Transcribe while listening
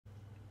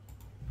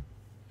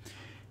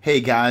Hey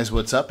guys,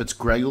 what's up? It's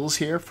Greggles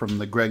here from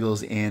the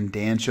Greggles and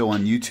Dan Show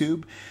on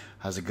YouTube.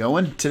 How's it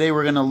going? Today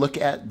we're going to look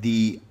at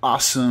the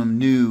awesome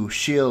new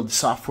Shield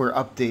software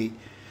update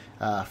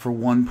for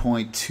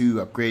 1.2,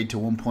 upgrade to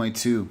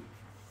 1.2.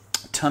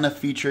 Ton of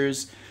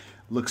features,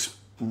 looks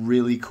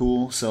really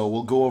cool. So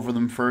we'll go over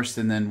them first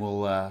and then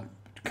we'll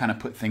kind of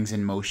put things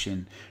in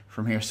motion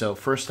from here. So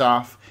first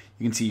off,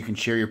 you can see you can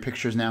share your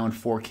pictures now in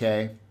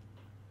 4K.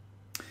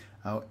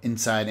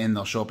 Inside and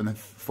they'll show up in the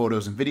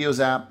Photos and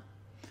Videos app,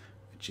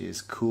 which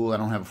is cool. I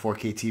don't have a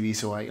 4K TV,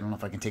 so I don't know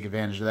if I can take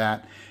advantage of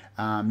that.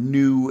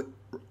 New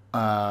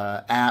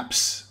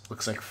apps,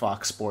 looks like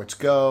Fox Sports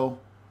Go,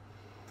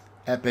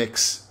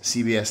 Epix,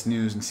 CBS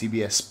News, and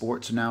CBS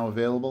Sports are now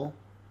available.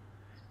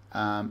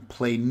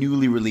 Play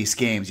newly released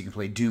games. You can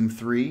play Doom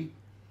 3,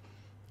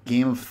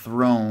 Game of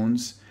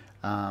Thrones,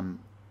 in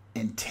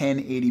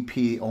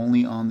 1080p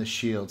only on the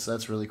Shield, so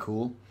that's really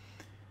cool.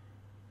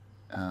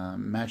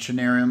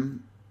 Machinarium,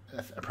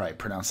 I probably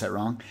pronounced that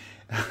wrong,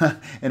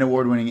 an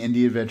award-winning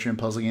indie adventure and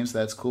puzzle game, so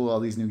that's cool, all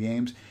these new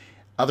games.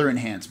 Other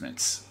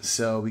enhancements,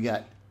 so we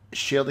got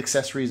Shield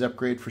accessories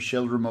upgrade for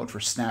Shield remote for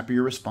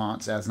snappier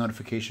response, adds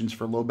notifications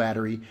for low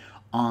battery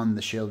on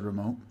the Shield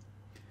remote.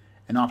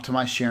 An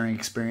optimized sharing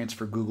experience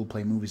for Google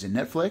Play Movies and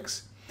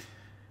Netflix.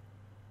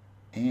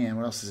 And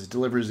what else is it?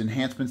 Delivers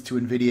enhancements to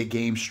NVIDIA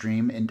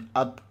GameStream and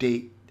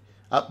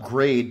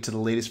upgrade to the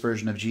latest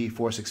version of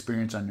GeForce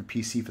Experience on your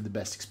PC for the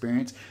best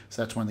experience.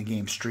 So that's when the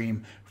games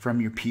stream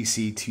from your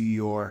PC to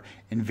your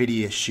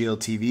NVIDIA Shield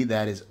TV.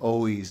 That is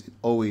always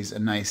a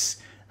nice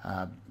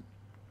an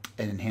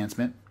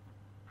enhancement.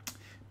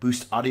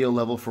 Boost audio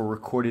level for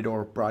recorded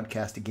or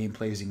broadcasted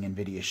gameplay using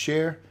NVIDIA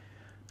Share.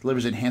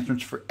 Delivers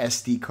enhancements for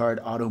SD card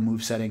auto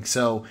move settings.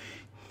 So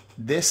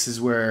this is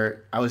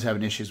where I was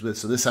having issues with.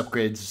 So this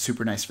upgrade is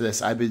super nice for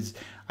this. I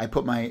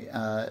put my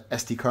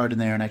SD card in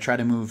there and I tried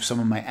to move some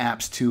of my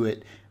apps to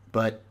it,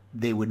 but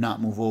they would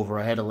not move over.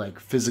 I had to like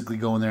physically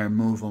go in there and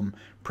move them,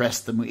 press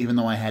them, even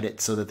though I had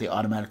it so that they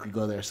automatically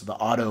go there. So the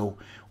auto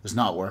was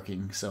not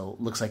working. So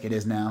it looks like it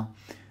is now.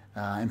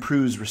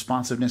 Improves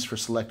responsiveness for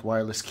select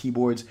wireless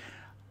keyboards.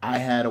 I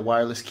had a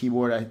wireless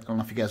keyboard. I don't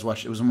know if you guys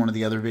watched it. It was in one of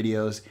the other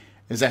videos.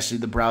 It was actually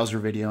the browser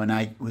video, and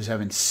I was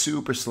having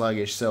super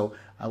sluggish, so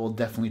I will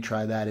definitely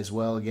try that as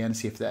well again,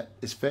 see if that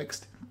is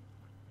fixed.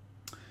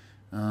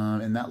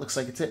 And that looks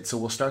like it's it. So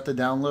we'll start the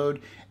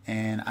download,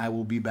 and I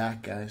will be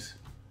back, guys.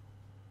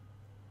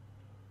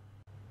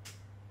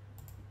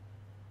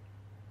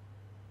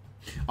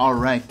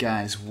 Alright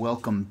guys,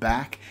 welcome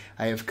back.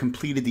 I have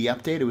completed the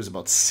update. It was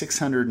about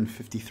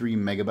 653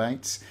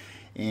 megabytes.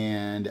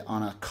 And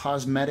on a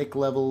cosmetic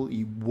level,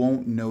 you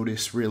won't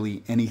notice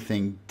really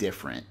anything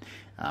different.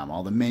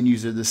 All the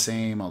menus are the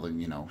same, all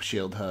the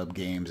Shield Hub,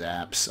 games,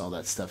 apps, all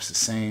that stuff's the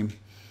same.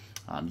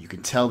 You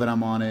can tell that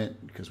I'm on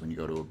it because when you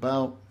go to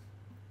About,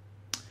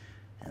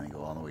 and then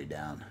go all the way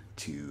down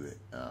to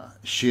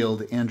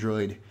Shield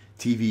Android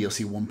TV, you'll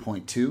see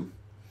 1.2,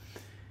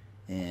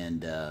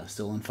 and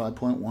still in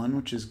 5.1,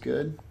 which is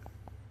good.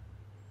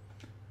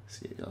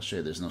 See, I'll show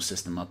you there's no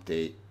system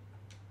update.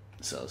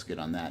 So it's good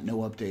on that.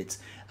 No updates.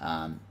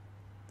 A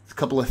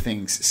couple of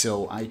things.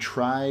 So I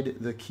tried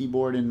the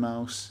keyboard and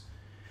mouse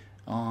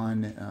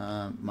on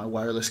my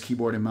wireless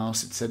keyboard and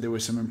mouse. It said there were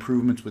some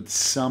improvements with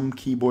some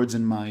keyboards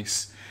and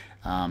mice.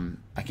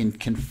 I can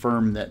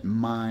confirm that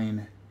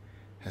mine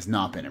has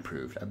not been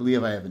improved. I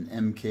believe I have an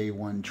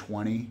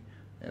MK120,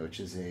 which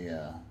is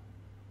a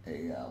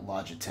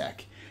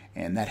Logitech,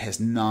 and that has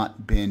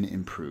not been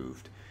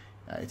improved.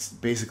 It's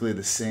basically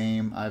the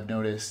same, I've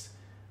noticed.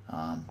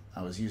 I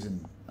was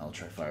using, I'll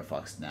try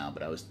Firefox now,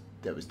 but I was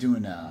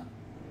doing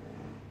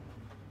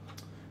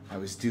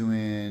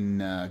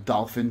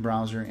Dolphin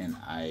browser, and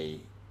I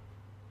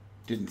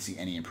didn't see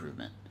any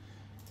improvement.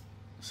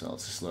 So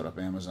let's just load up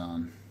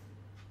Amazon.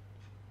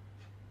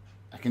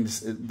 I can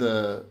just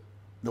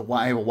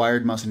I have a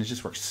wired mouse, and it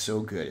just works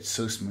so good. It's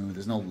so smooth.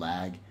 There's no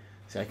lag.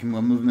 See, I'm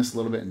moving this a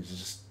little bit, and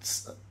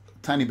just a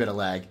tiny bit of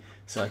lag.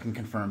 So I can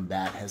confirm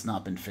that has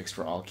not been fixed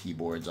for all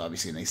keyboards,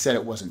 obviously. And they said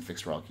it wasn't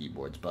fixed for all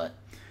keyboards, but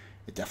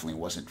it definitely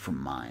wasn't for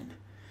mine.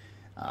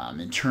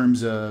 In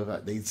terms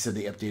of, they said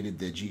they updated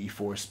the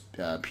GeForce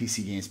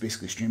PC games,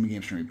 basically streaming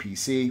games from your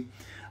PC.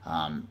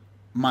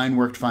 Mine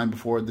worked fine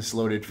before. This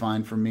loaded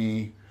fine for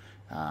me.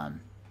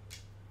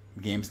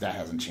 Games, that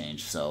hasn't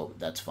changed, so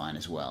that's fine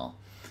as well.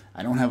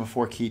 I don't have a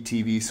 4K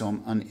TV, so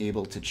I'm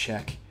unable to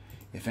check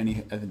if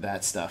any of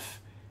that stuff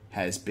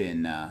has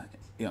been, the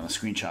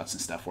screenshots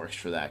and stuff works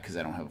for that because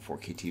I don't have a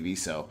 4K TV,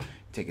 so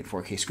taking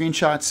 4K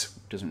screenshots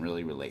doesn't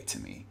really relate to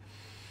me.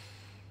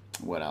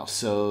 What else?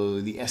 So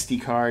the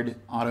SD card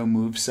auto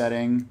move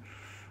setting,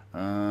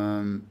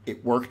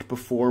 it worked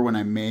before when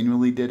I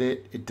manually did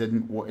it. It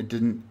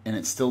didn't, and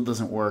it still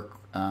doesn't work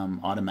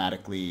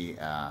automatically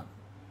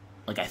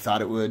like I thought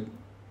it would.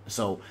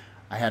 So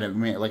I had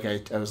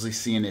I was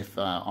seeing if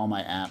all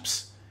my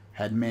apps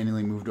had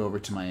manually moved over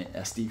to my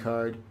SD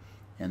card,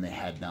 and they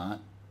had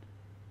not.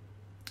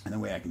 And the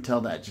way I can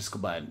tell that, just go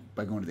by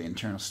going to the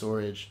internal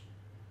storage,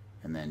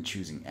 and then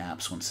choosing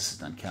apps once this is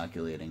done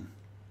calculating.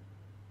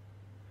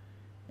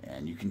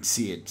 And you can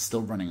see it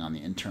still running on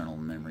the internal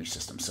memory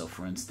system. So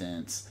for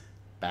instance,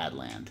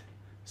 BADLAND.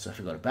 So if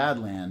I go to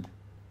BADLAND,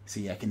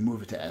 see, I can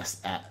move it to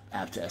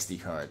App To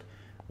SDCard.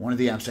 One of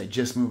the apps I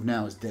just moved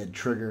now is Dead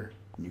Trigger,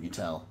 and you can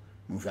tell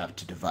move app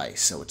to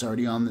device. So it's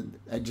already on the,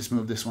 I just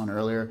moved this one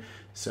earlier.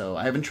 So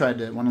I haven't tried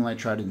to, why don't I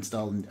try to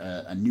install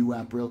a new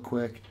app real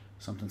quick,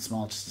 something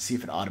small, just to see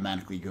if it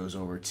automatically goes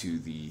over to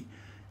the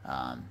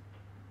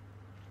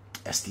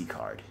SD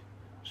card.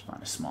 Just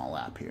find a small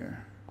app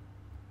here,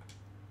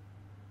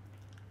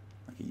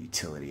 like a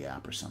utility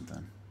app or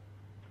something.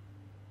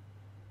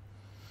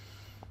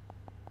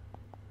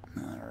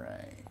 All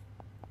right.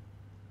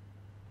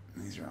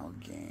 These are all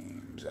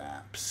games,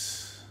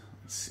 apps.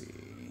 Let's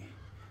see.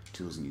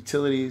 Tools and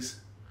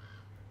utilities.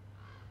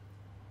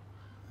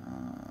 Why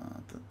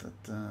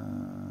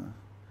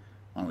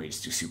don't we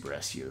just do Super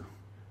SU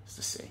just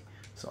to see?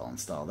 So I'll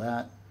install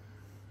that.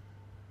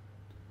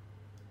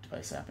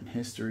 Device app and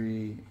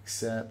history.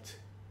 Accept.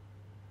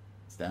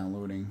 It's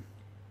downloading.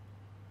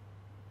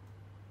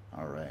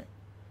 All right.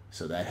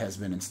 So that has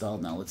been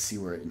installed. Now let's see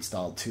where it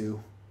installed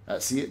to.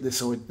 See it?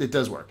 So it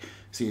does work.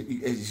 See,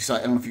 as you saw,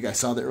 I don't know if you guys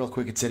saw that real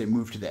quick. It said it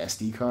moved to the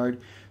SD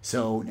card.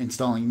 So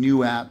installing new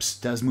apps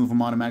does move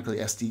them automatically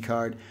to SD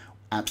card.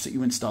 Apps that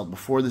you installed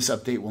before this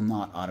update will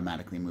not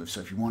automatically move. So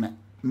if you want to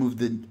move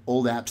the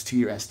old apps to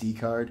your SD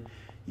card,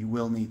 you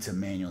will need to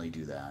manually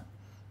do that.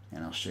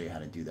 And I'll show you how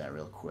to do that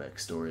real quick.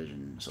 Storage,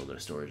 and so go to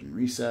storage and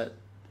reset.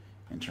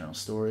 Internal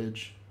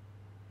storage.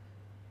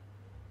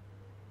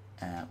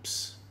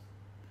 Apps.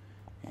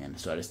 And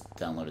so I just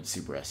downloaded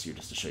Super SU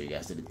just to show you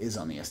guys that it is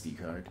on the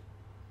SD card.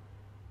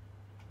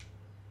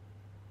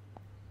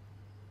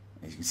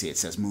 As you can see, it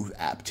says move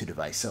app to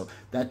device. So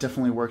that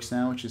definitely works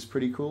now, which is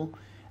pretty cool.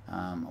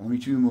 Let me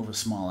move a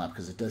small app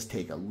because it does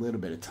take a little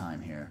bit of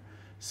time here.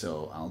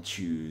 So I'll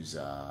choose,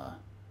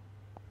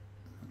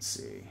 let's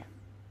see.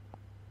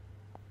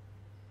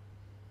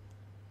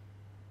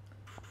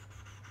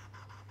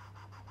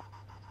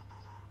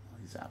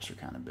 These apps are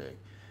kind of big.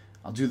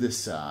 I'll do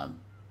this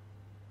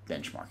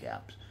benchmark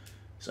app.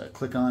 So I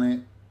click on it,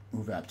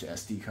 move app to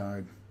SD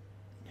card,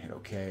 hit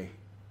OK.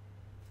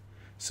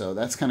 So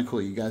that's kind of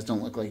cool. You guys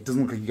don't look like, it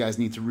doesn't look like you guys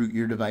need to root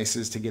your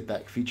devices to get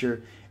that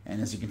feature.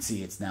 And as you can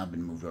see, it's now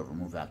been moved over,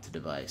 move app to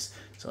device.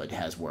 So it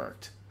has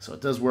worked. So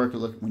it does work.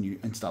 Look, when you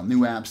install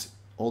new apps,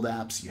 old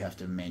apps, you have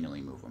to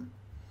manually move them.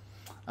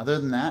 Other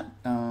than that,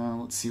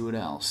 let's see what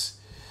else.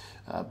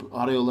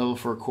 Audio level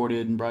for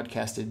recorded and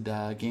broadcasted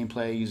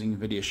gameplay using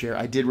NVIDIA Share.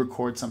 I did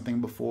record something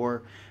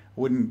before.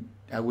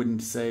 I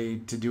wouldn't say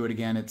to do it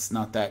again. It's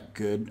not that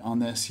good on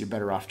this. You're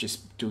better off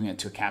just doing it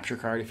to a capture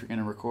card if you're going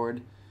to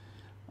record.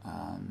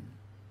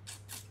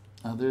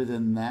 Other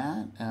than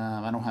that,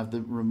 I don't have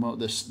the remote,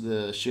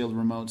 the Shield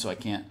remote, so I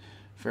can't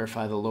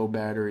verify the low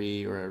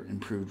battery or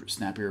improved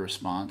snappier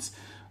response.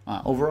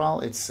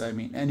 Overall, it's, I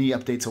mean, any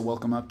update's a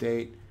welcome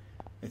update.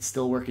 It's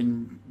still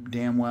working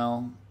damn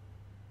well.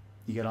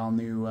 You get all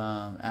new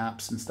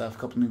apps and stuff, a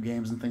couple new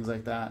games and things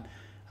like that.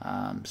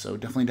 So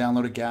definitely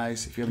download it,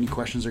 guys. If you have any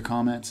questions or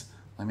comments,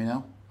 let me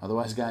know.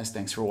 Otherwise, guys,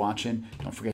 thanks for watching. Don't forget